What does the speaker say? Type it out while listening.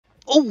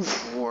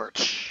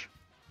Overwatch.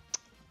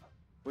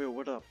 Well,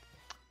 what up?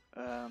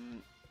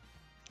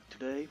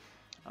 Today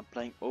I'm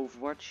playing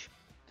Overwatch.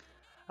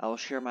 I will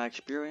share my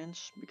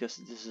experience because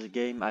this is a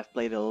game I've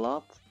played a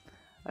lot.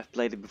 I've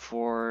played it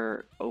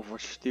before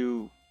Overwatch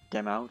 2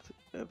 came out,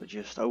 but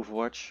just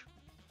Overwatch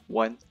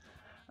 1.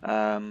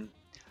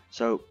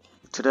 So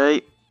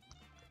today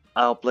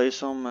I'll play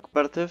some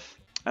competitive,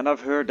 and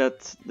I've heard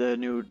that the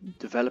new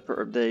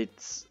developer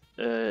update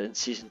in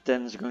Season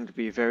 10 is going to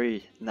be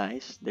very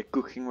nice. They're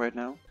cooking right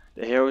now.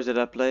 The heroes that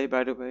I play,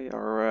 by the way,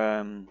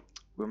 are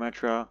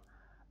Wometra,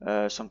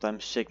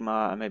 sometimes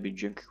Sigma, and maybe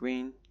Junkie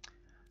Queen.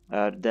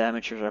 The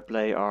damagers I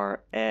play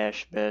are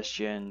Ashe,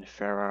 Bastion,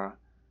 Pharah,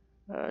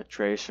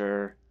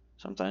 Tracer,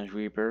 sometimes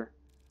Reaper.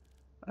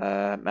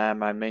 And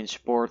my main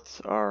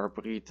support are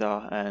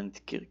Brita and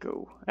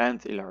Kiriko and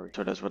Illari.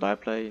 So that's what I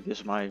play. This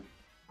is my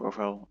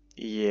profile.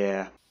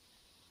 Yeah.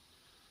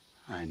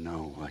 I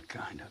know what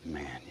kind of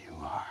man you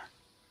are.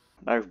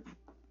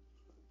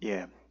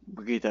 Yeah,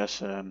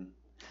 Brita's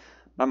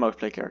my most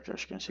played character,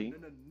 as you can see.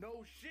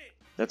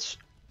 Let's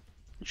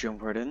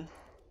jump right in.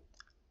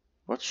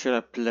 What should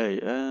I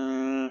play?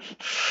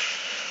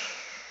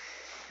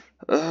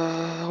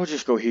 I'll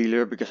just go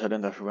healer because I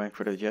don't have a rank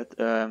for that yet.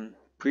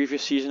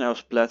 Previous season I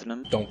was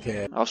platinum. Don't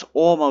care. I was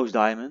almost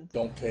diamond.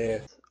 Don't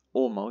care.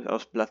 Almost. I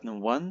was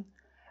platinum 1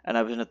 and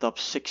I was in the top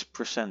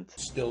 6%.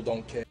 Still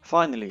don't care.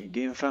 Finally,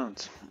 game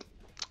found.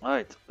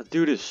 Alright, let's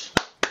do this.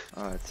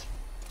 Alright.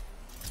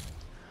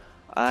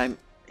 I'm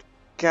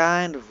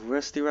kind of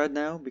rusty right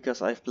now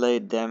because I've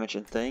played damage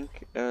and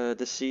tank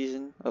this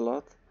season a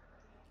lot.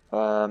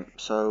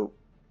 So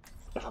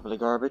if I play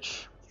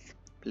garbage,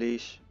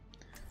 please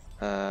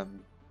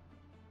don't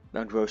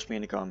roast me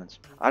in the comments.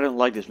 I don't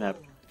like this map.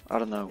 I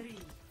don't know.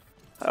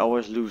 I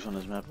always lose on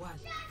this map.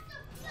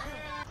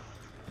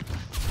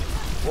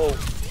 Whoa.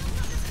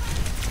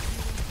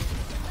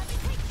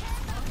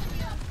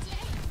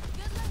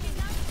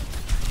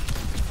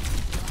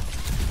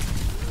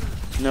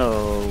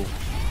 No.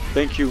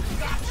 Thank you.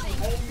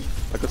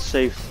 I got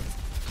saved.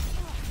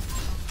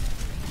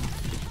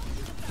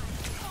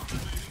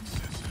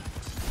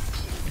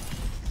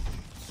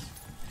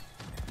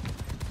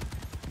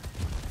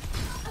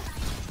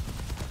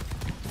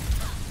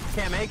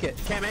 Can't make it.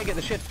 Can't make it.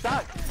 The shit's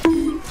stuck.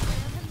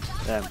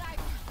 Damn.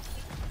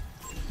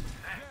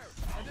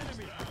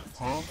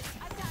 Huh?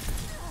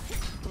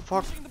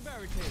 Fuck.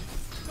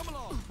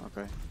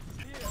 Okay.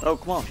 Oh,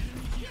 come on.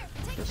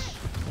 Yes.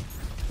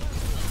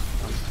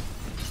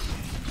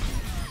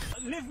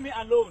 Leave me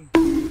alone.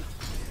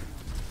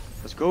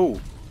 Let's go.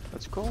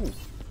 Let's go.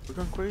 We're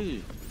going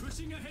crazy.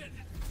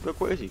 Go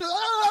crazy.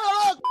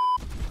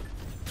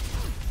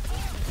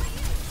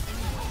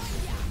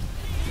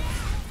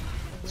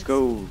 Let's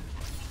go.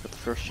 Got the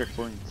first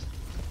checkpoint.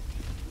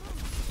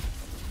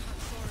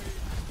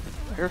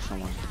 I hear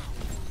someone.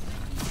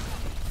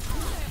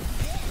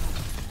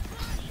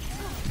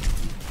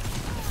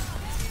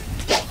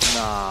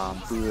 Nah,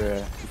 bruh.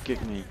 You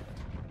kicked me.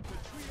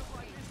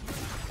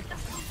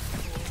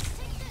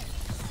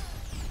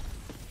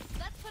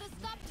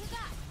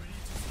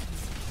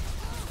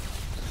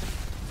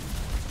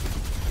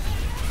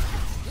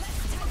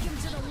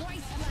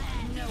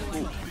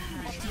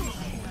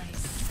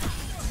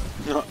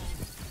 Ja.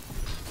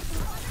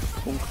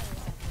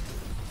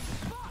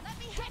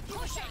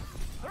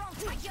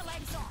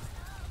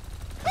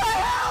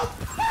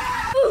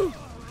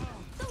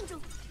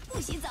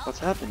 What's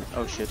happening?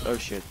 Oh shit, oh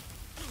shit.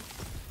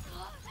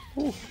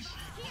 Ooh.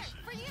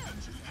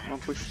 Come on,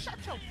 push.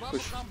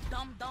 Push.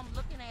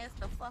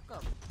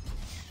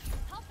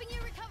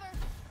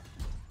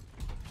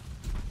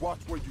 Watch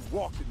where you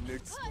walking,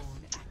 niggas.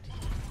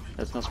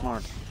 That's not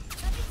smart.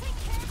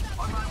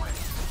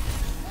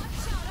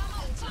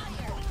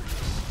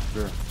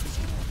 Sure.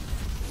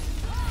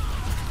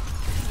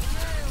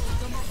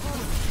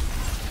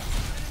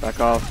 Back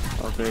off.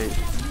 Okay.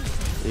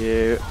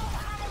 Yeah.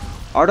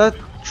 Are that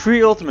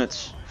 3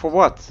 ultimates? For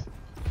what?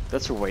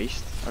 That's a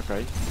waste.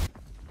 Okay.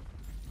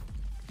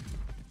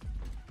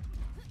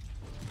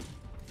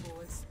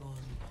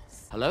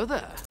 Hello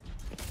there.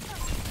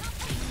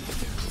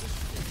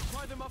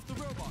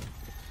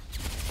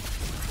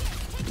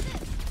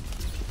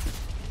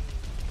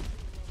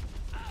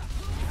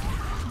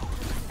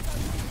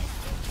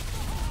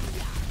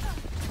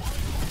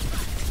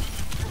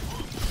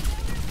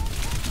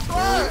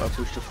 Oh, I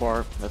pushed too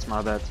far. That's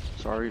my bad.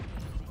 Sorry.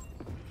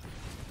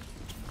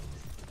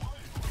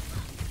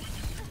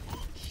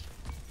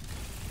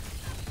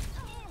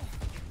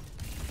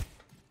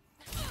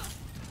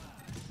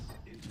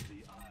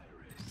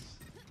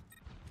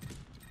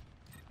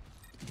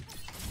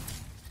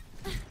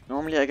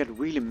 Normally I get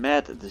really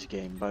mad at this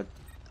game, but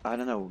I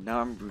don't know.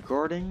 Now I'm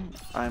recording,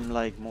 I'm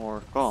like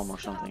more calm or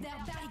something.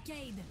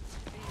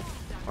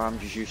 Or I'm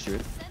just used to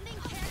it.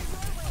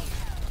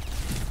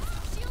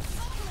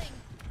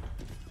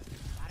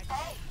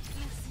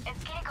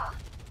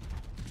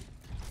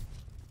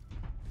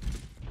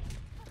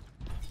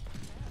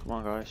 Come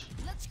on, guys.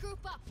 Let's group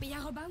up. We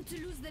are about to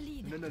lose the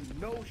lead.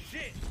 No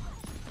shit.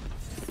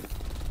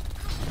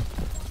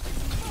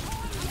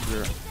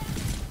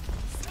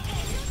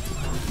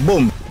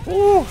 Boom.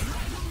 Ooh.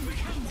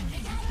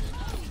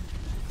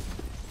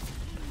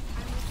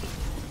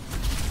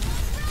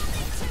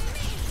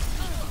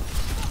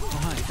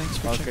 Hi, thanks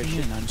for Okay, checking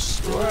shit. in. I'm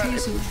still a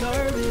piece of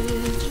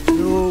garbage.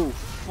 No,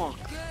 fuck.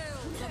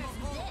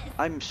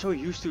 I'm so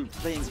used to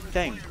playing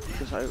tank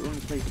because I only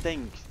play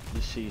tank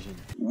this season.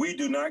 We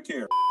do not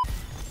care.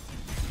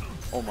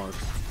 Almost.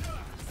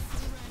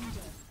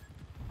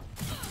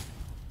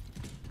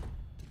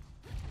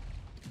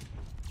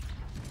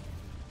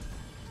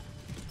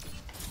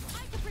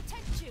 I can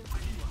protect you.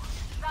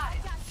 Got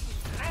you.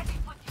 Ready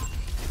for duty.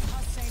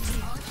 I'll send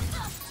you.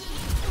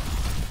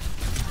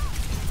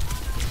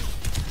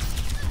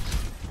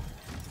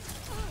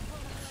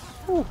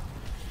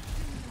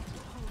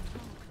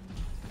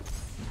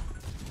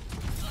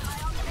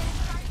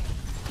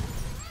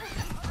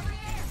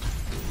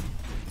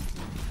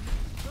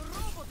 The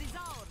robot is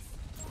ours.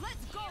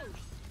 Let's go.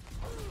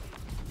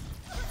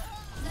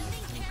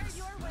 Sending care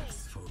your way.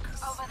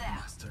 Over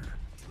there.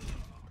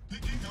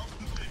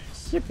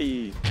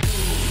 Yippee.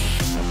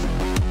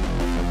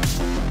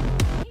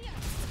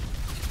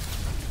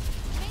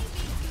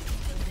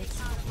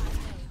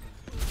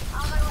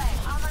 On my way,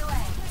 on my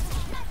way.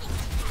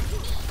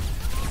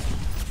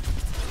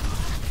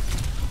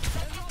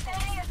 The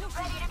enemy is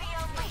ready to be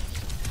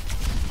unleashed.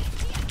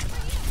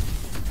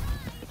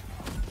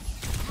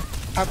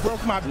 I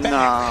broke my back.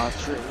 Nah,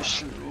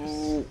 Trish.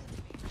 No.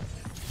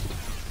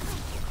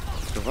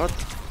 The what?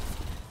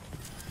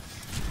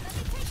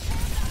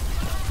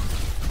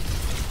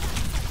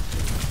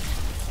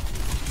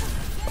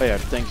 Oh yeah,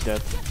 thanks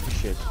Dad.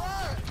 Shit. No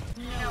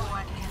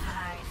one can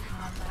hide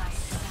from my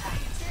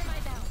sight. Clear my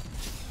belt.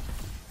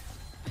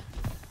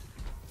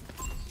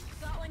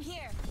 Got one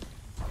here.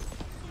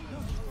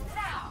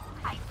 Now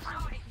I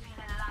truly feel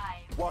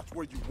alive. Watch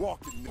where you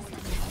walking, nigga.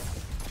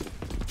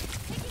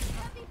 Taking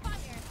heavy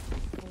fire.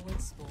 Forward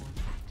spawn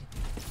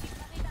activated.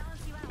 Let me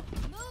balance you out.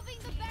 Moving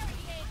the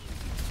barricade.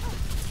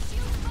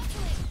 Shield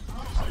buckling.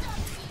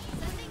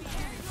 Sending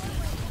care your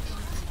way.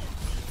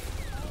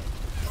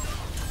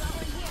 Got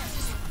one here.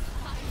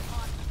 I'm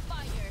on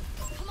fire.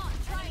 Come on,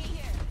 try it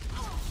here.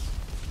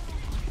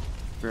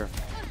 Bruh.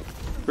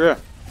 Bruh.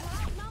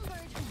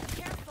 Outnumbered.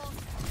 Careful.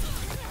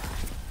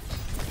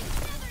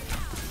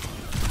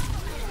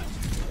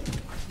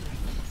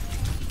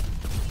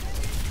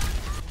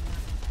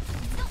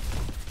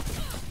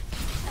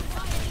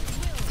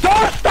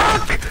 Door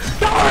stuck!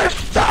 Door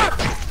stuck!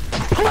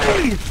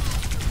 Please!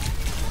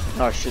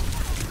 Oh shit.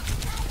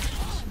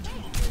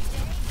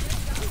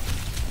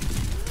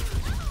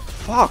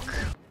 Fuck.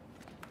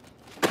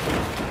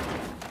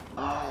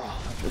 Oh,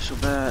 that's so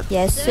bad.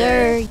 Yes,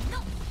 sir.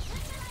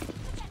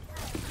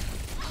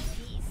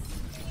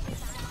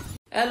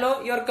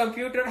 Hello, your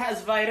computer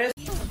has virus.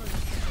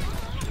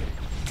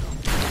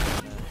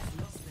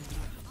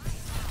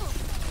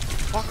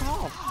 Fuck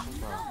off.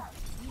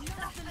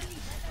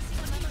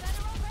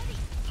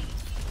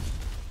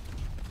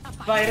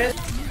 Virus.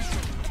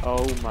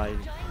 Oh my.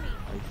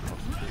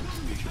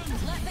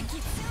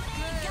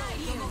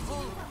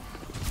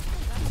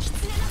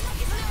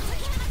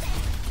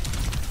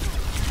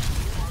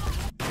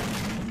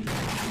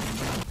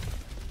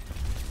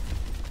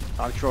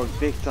 I'm throwing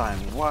big time.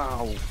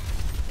 Wow.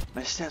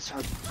 My stats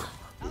are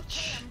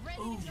bitch.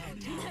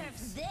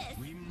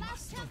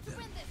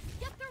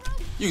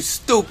 You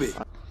stupid.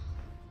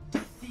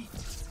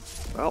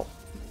 Well,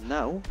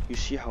 now you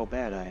see how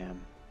bad I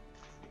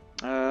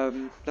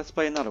am. Let's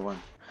play another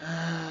one.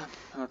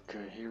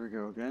 Okay, here we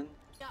go again.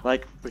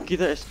 Like,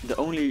 Brigitte is the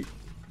only,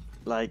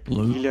 like,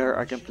 healer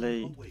I can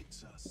play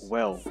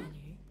well,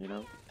 you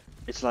know?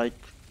 It's like,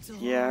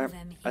 yeah,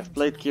 I've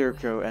played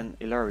Kiriko and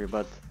Ilaria,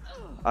 but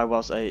I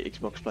was a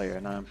Xbox player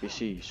and I'm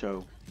PC,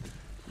 so...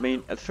 I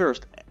mean, at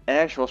first,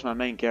 Ash was my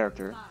main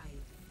character,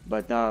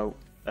 but now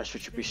I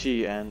switch to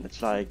PC and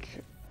it's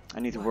like, I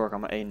need to work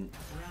on my aim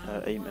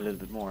a little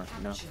bit more,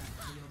 you know?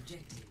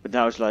 But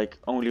now it's like,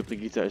 only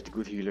Brigitte is the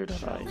good healer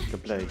that I can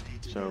play,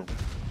 so...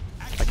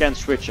 I can't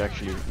switch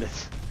actually,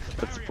 that's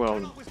the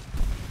problem.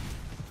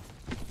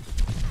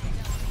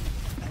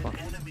 Fuck.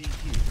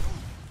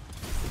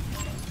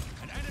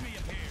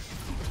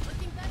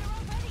 Looking better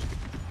already.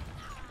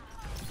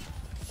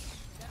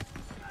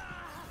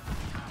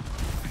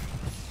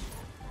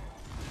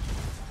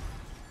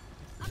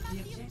 I'm at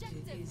the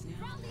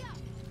objective. Rally up.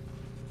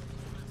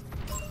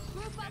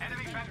 Group up.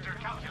 Enemy factor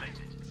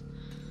calculated.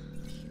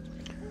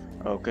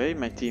 Okay,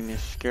 my team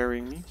is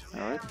carrying me,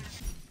 alright.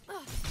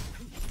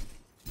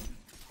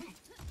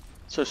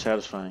 So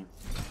satisfying.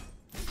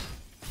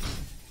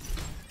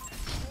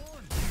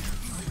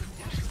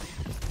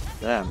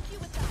 Damn.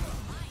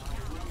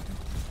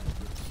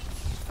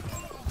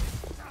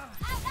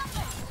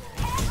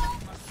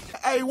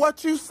 Hey,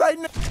 what you say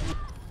now?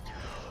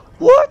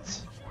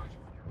 What?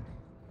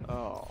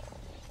 Oh,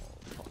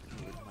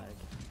 fucking with Mike.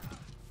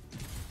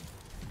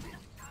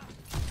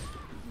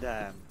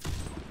 Damn.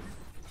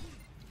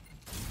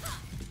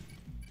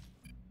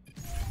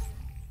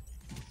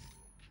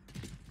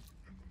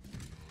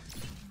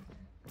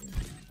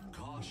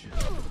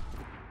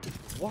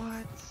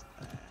 What?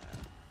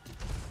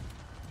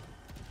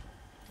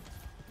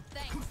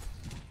 Thanks.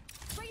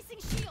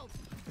 Bracing shield.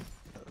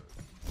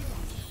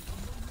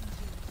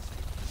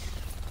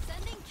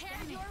 Sending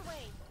care your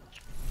way.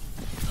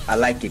 I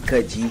like it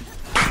cut, G.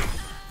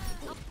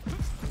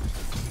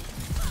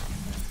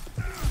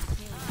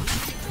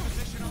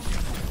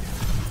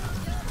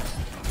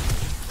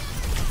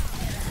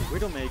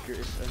 Widowmaker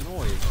is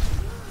annoying.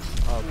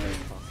 Okay,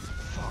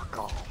 fuck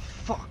off.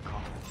 Fuck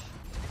off.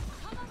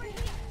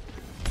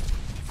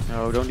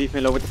 No, don't leave me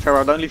alone with the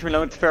Pharaoh. Don't leave me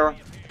alone with the Pharaoh.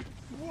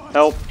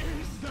 Help.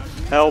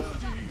 Help.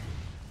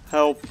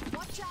 Help.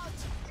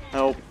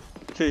 Help.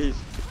 Please.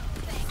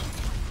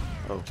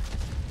 Oh.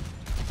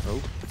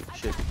 Oh.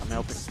 Shit. I'm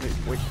helping.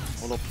 Wait.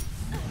 Hold up.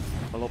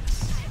 Hold up.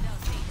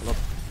 Hold up.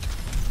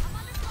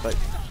 Wait.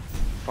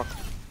 Fuck.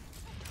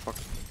 Fuck.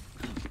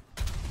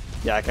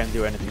 Yeah, I can't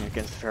do anything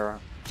against the Pharaoh.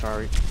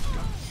 Sorry.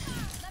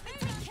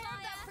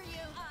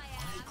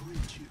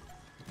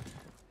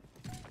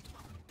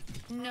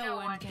 No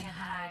one can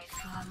hide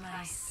from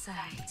my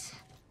sight.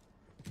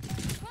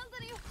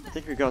 I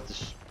think we got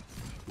this.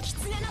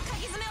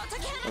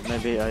 But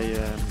maybe I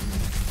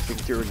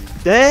think too early.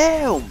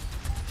 Damn!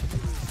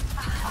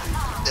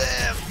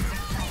 Damn!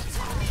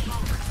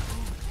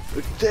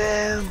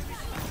 Damn!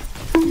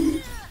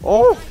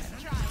 Oh!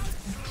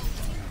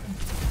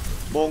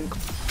 Bonk.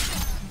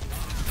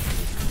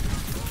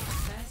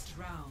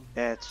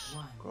 Let's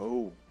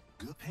go.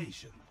 Good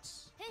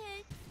patience.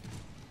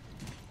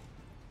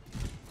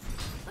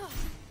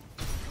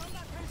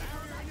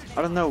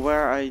 I don't know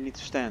where I need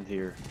to stand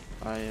here.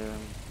 I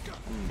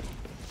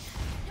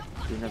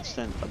do not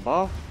stand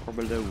above or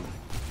below.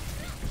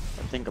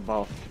 I think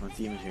above. My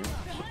team is here.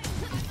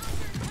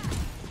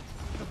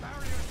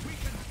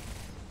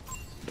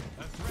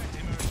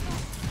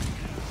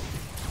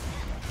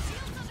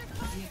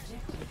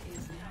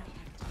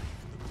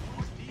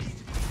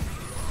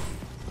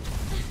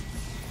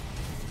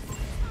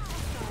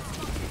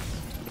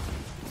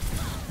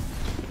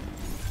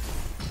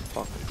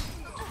 Fuck.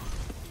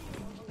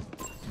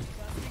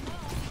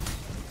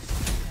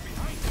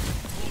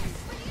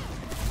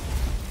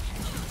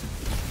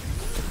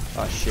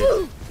 Ah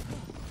shit.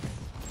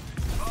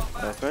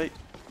 Okay.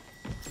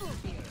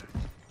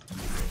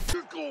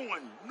 You're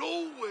going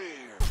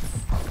nowhere.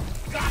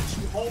 Got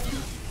you,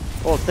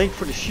 homie. Oh, thank you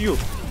for the shield.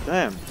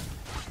 Damn.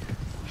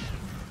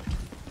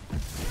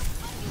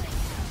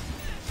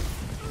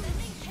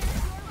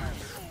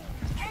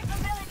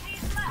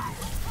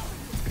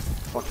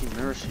 Fucking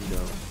mercy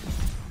though.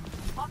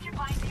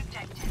 Occupying the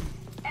objective.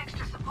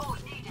 Extra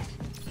support needed.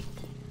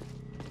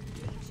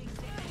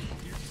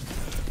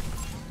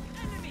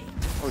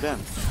 Oh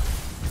damn.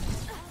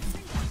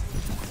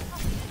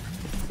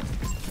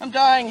 I'm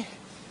dying.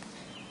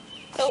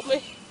 Help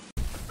me.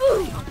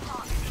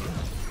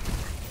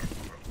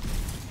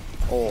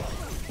 Oh.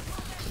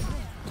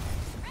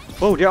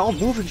 Whoa, they're all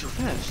moving so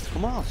fast.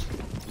 Come on.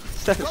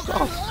 Stop.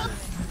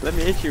 Let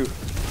me hit you.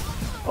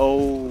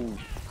 Oh.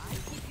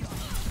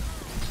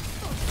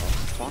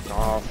 Fuck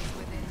off.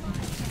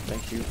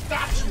 Thank you.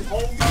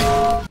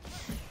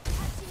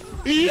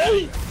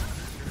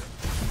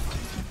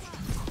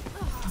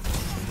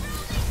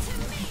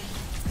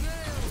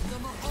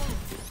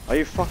 Are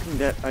you fucking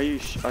dead? Are you?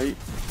 Here.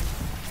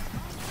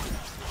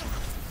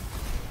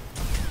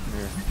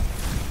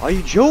 Are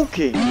you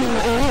joking?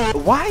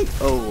 Why?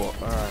 Oh,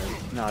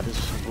 alright. Nah, this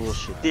is some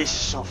bullshit. This is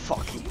some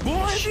fucking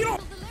bullshit.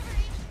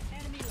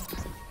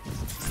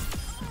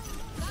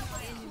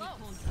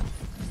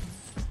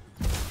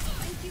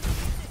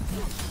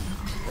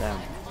 Damn.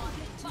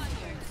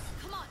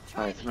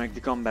 Alright, make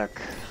the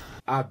comeback.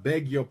 I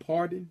beg your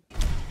pardon?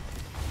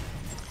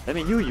 Let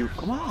me heal you.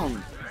 Come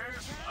on.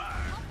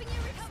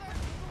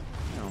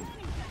 No.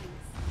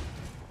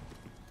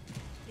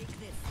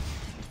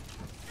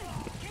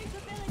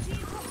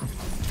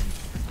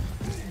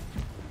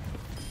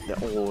 The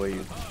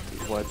oil.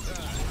 What?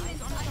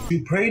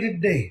 You pray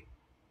today.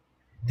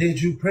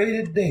 Did you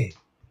pray today?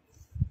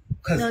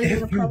 Cause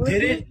if you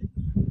did it,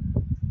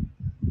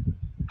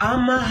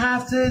 I'ma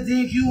have to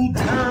dig you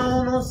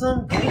down on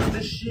some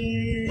gangster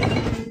shit.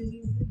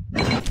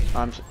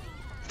 I'm so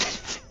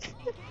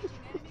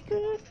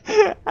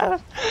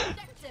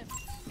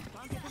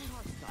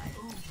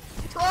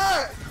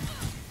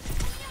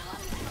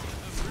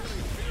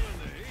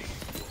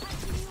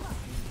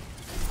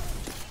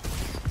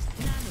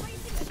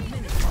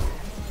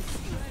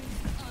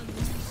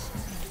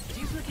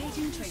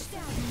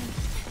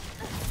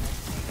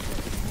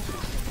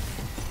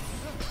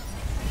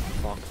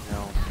fuck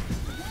hell.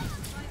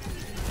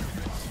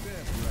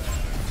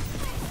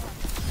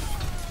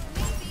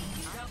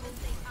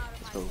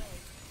 Let's go.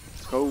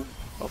 Let's go.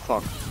 Oh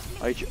fuck.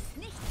 I hate you.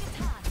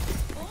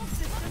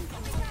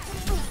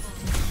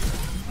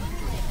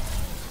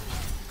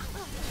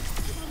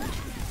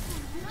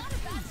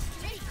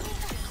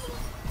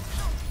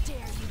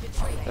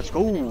 Let's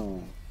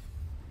go.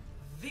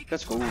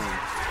 Let's go.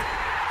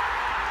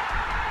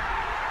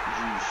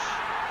 Jeez.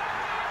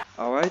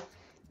 Alright,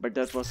 but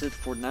that was it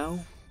for now.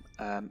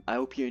 I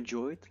hope you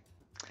enjoyed.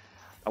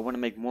 I want to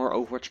make more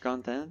Overwatch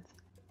content,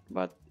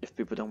 but if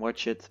people don't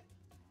watch it,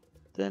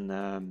 then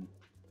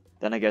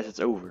I guess it's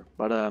over.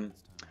 But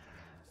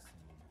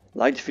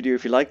like the video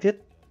if you liked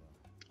it,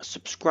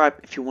 subscribe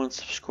if you want to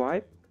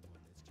subscribe,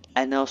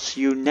 and I'll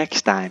see you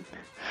next time.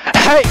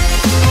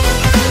 Hey!